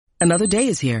Another day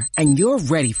is here, and you're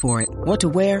ready for it. What to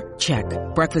wear? Check.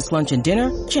 Breakfast, lunch, and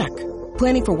dinner? Check.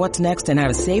 Planning for what's next and how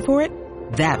to save for it?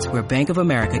 That's where Bank of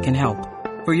America can help.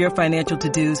 For your financial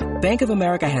to-dos, Bank of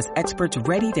America has experts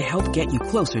ready to help get you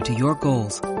closer to your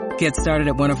goals. Get started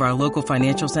at one of our local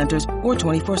financial centers or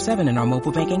 24/7 in our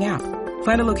mobile banking app.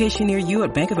 Find a location near you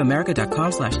at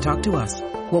bankofamerica.com/talktous.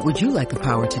 What would you like the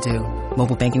power to do?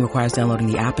 Mobile banking requires downloading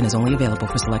the app and is only available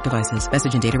for select devices.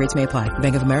 Message and data rates may apply.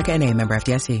 Bank of America NA, member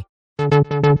FDIC. It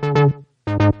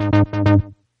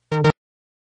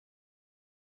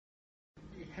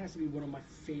has to be one of my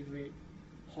favorite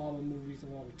horror movies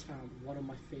of all time. One of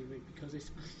my favorite because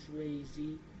it's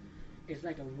crazy. It's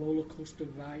like a roller coaster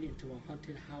ride into a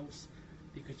haunted house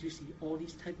because you see all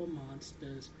these type of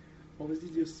monsters, all these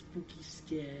little spooky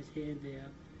scares here and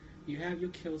there. You have your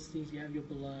kill scenes, you have your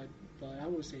blood, but I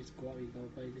wouldn't say it's gory though.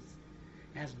 But it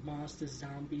has monsters,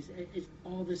 zombies. It's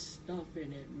all this stuff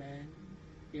in it, man.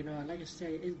 You know, like I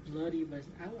said, it's bloody, but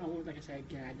I won't, like I said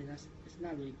again, it's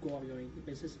not really gory or anything.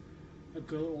 It's just a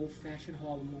good old-fashioned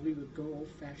horror movie with good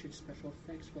old-fashioned special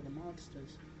effects for the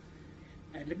monsters.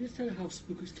 And let me just tell you how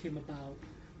Spookies came about.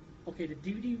 Okay, the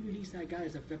DVD release I got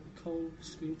is a Replico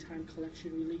Screen Time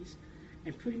Collection release,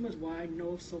 and pretty much what I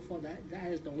know so far,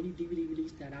 that is the only DVD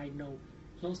release that I know,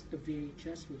 plus the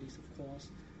VHS release, of course.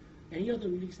 Any other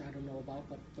release I don't know about,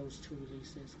 but those two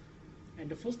releases. And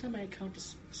the first time I encountered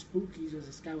Spookies was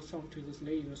this guy was talking to this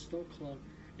lady in a store club,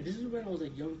 and this is when I was a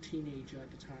young teenager at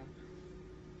the time.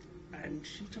 And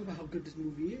she talked about how good this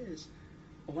movie is.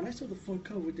 But when I saw the front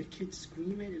cover with the kids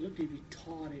screaming, it looked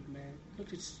retarded, man. It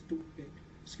looked stupid.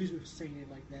 Excuse me for saying it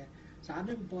like that. So I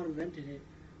never bought or rented it.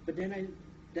 But then I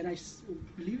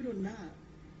believe it or not,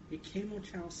 it came on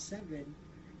Channel 7.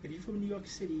 If you're from New York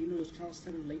City, you know those Channel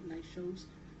 7 late night shows.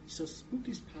 So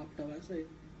Spookies popped up. I said,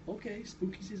 okay,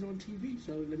 Spookies is on TV,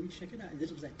 so let me check it out. And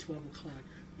this was at 12 o'clock.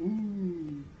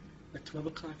 Ooh, a 12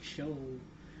 o'clock show.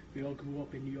 We all grew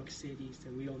up in New York City,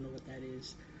 so we all know what that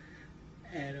is.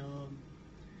 And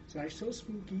so I saw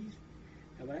Spookies,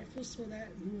 and when I first saw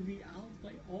that movie, I was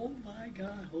like, oh my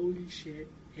god, holy shit.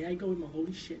 Here I go in my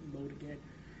holy shit mode again.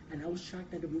 And I was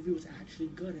shocked that the movie was actually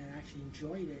good, and I actually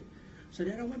enjoyed it. So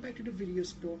then I went back to the video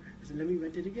store, and said, let me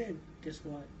rent it again. Guess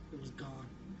what? It was gone.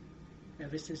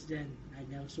 Ever since then, I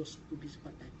never saw Spookies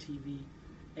but that TV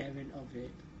airing of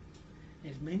it.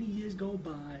 As many years go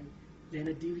by, then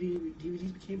a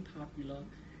DVDs became popular,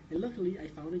 and luckily I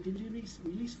found a DVD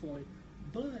release for it,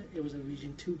 but it was a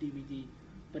Region 2 DVD.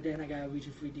 But then I got a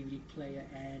Region 3 DVD player,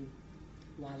 and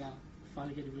voila,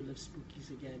 finally get to relive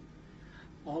Spookies again.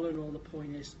 All in all, the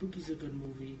point is, Spookies is a good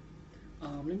movie.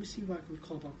 Let me see what I can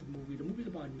recall about the movie. The movie is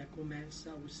about a necromancer,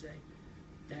 I would say,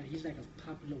 that he's like a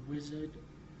popular wizard,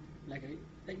 like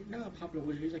not a popular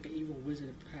wizard, he's like an evil wizard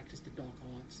that practiced the dark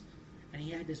arts. And he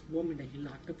had this woman that he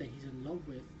locked up that he's in love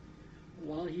with.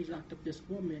 While he locked up this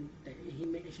woman, that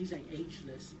she's like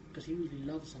ageless because he really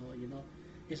loves her. You know,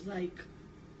 it's like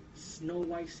Snow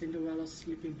White, Cinderella,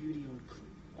 Sleeping Beauty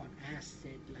on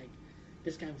acid. Like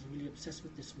this guy was really obsessed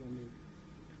with this woman.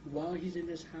 While he's in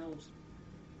this house,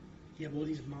 you have all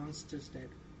these monsters that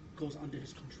goes under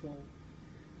his control.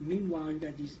 Meanwhile, you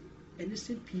got these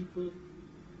innocent people.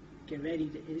 Get ready,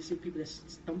 the innocent people that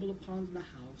stumble upon the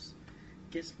house.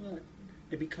 Guess what?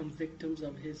 They become victims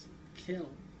of his kill.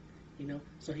 You know,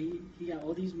 so he got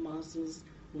all these monsters,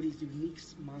 all these unique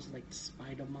monsters like the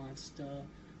spider monster,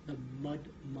 the mud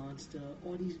monster,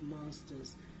 all these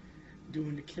monsters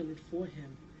doing the killing for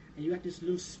him. And you got this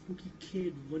little spooky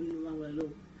kid running around with a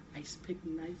little ice pick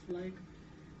knife, like,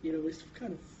 you know, it's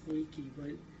kind of freaky,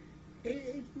 but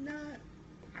it's not,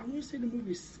 I wouldn't say the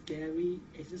movie is scary,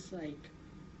 it's just like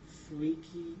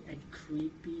freaky and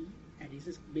creepy, and it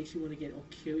just makes you want to get all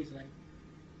curious, like,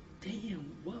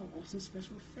 damn, wow, awesome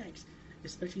special effects.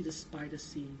 Especially the spider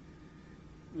scene,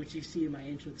 which you see in my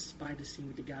intro, the spider scene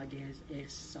with the guy getting his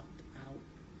ass sucked out.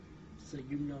 So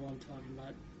you know what I'm talking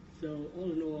about. So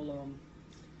all in all,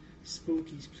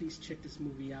 Spookies, please check this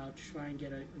movie out. Try and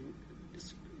get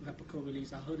this replica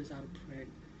release. I heard it's out of print.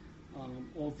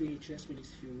 Or VHS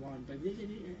release if you want. But if there's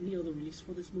any other release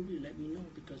for this movie, let me know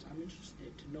because I'm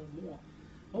interested to know more.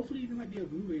 Hopefully there might be a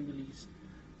Blu-ray release.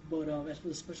 But as for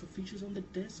the special features on the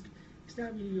disc, it's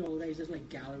not really all that. It's just like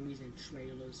galleries and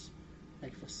trailers,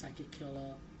 like for Psychic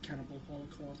Killer, Cannibal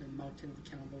Holocaust, and Mountain of the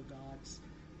Cannibal Gods.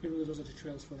 Maybe those are the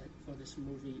trailers for this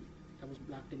movie that was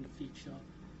blocked in the feature.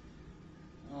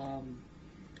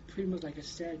 Pretty much like I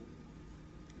said,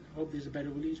 I hope there's a better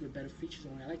release with better features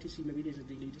on it. I like to see maybe there's a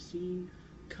deleted scene,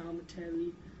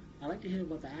 commentary. I like to hear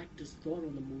what the actors thought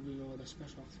on the movie or the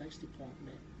special effects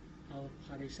department,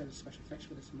 how they set the special effects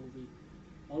for this movie.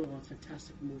 All in all,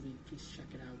 fantastic movie. Please check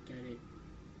it out, get it.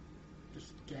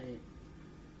 just get it.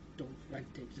 Don't rent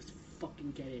it. Just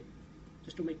fucking get it.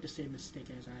 Just don't make the same mistake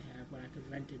as I have when I could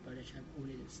rent it, but I should have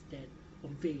owned it instead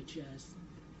on VHS.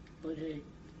 But hey,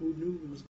 who knew it was